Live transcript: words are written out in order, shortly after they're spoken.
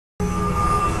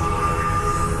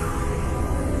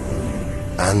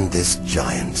And this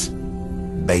giant,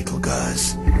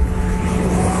 Betelgeuse.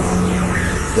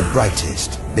 The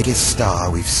brightest, biggest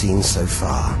star we've seen so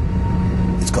far.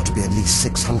 It's got to be at least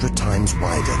 600 times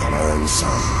wider than our own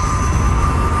sun.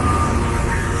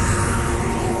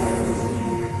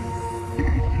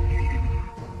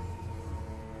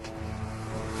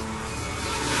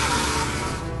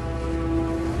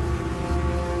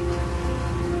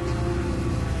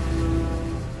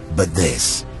 But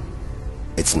this,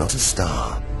 it's not a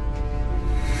star.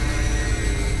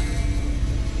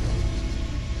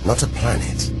 Not a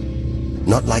planet.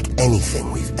 Not like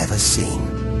anything we've ever seen.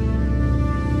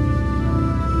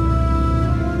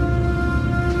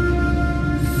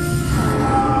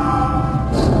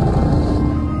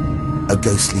 A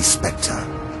ghostly spectre,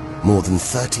 more than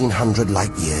 1,300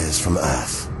 light years from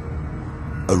Earth.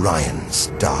 Orion's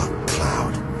dark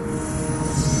cloud.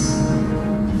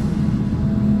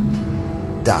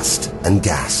 Dust and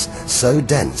gas, so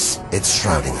dense it's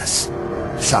shrouding us,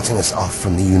 shutting us off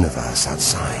from the universe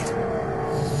outside.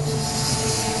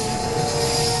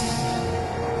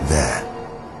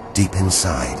 There, deep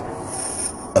inside,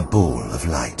 a ball of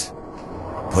light,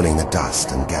 pulling the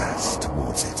dust and gas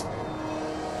towards it,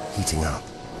 heating up,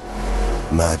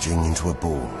 merging into a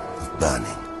ball of burning,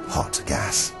 hot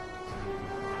gas.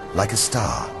 Like a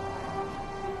star,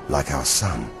 like our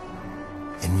sun,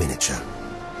 in miniature.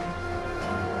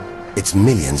 It's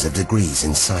millions of degrees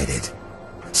inside it.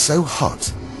 So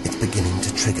hot, it's beginning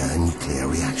to trigger nuclear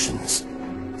reactions,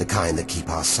 the kind that keep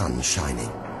our sun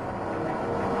shining.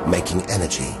 Making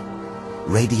energy,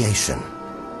 radiation,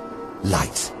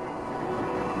 light.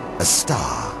 A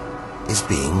star is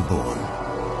being born.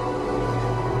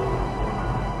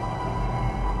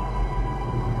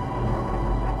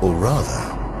 Or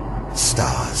rather,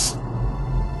 stars.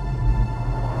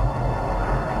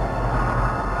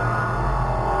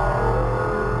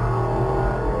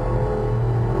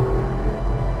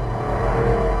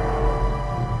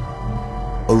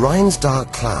 Orion's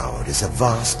dark cloud is a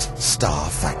vast star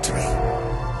factory.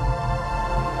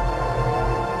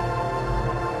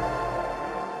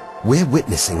 We're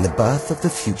witnessing the birth of the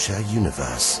future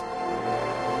universe.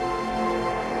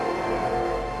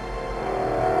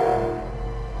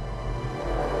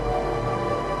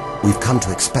 We've come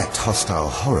to expect hostile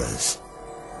horrors,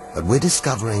 but we're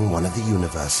discovering one of the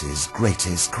universe's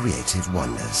greatest creative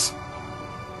wonders: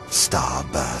 star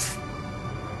birth.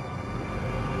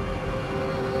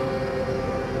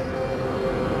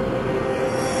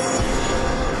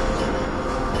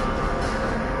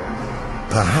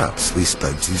 Perhaps we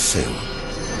spoke too soon.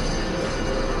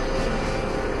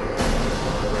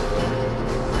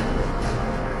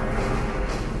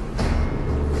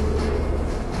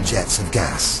 Jets of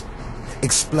gas,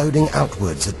 exploding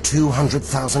outwards at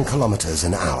 200,000 kilometers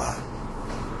an hour,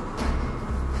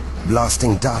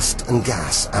 blasting dust and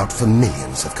gas out for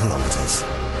millions of kilometers.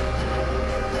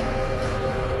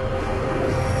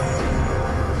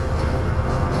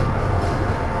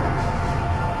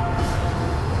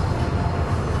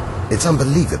 It's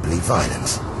unbelievably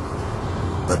violent,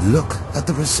 but look at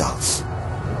the results.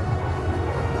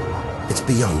 It's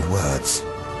beyond words.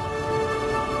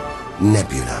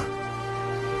 Nebula,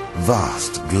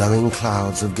 vast glowing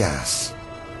clouds of gas,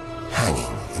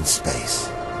 hanging in space.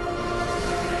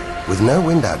 With no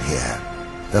wind out here,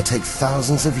 they'll take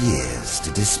thousands of years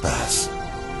to disperse.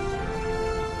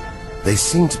 They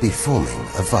seem to be forming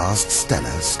a vast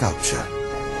stellar sculpture.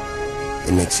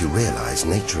 It makes you realize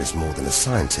nature is more than a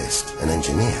scientist, an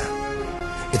engineer.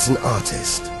 It's an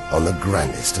artist on the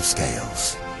grandest of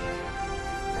scales.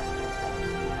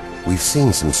 We've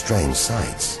seen some strange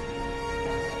sights,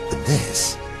 but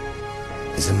this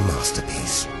is a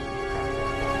masterpiece.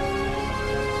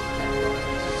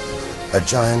 A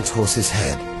giant horse's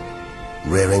head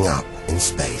rearing up in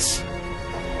space.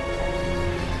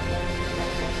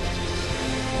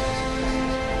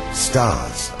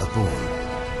 Stars are born,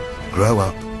 grow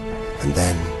up, and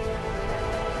then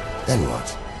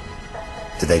what?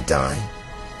 Do they die?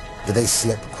 Do they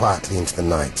slip quietly into the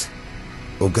night,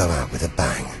 or go out with a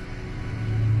bang?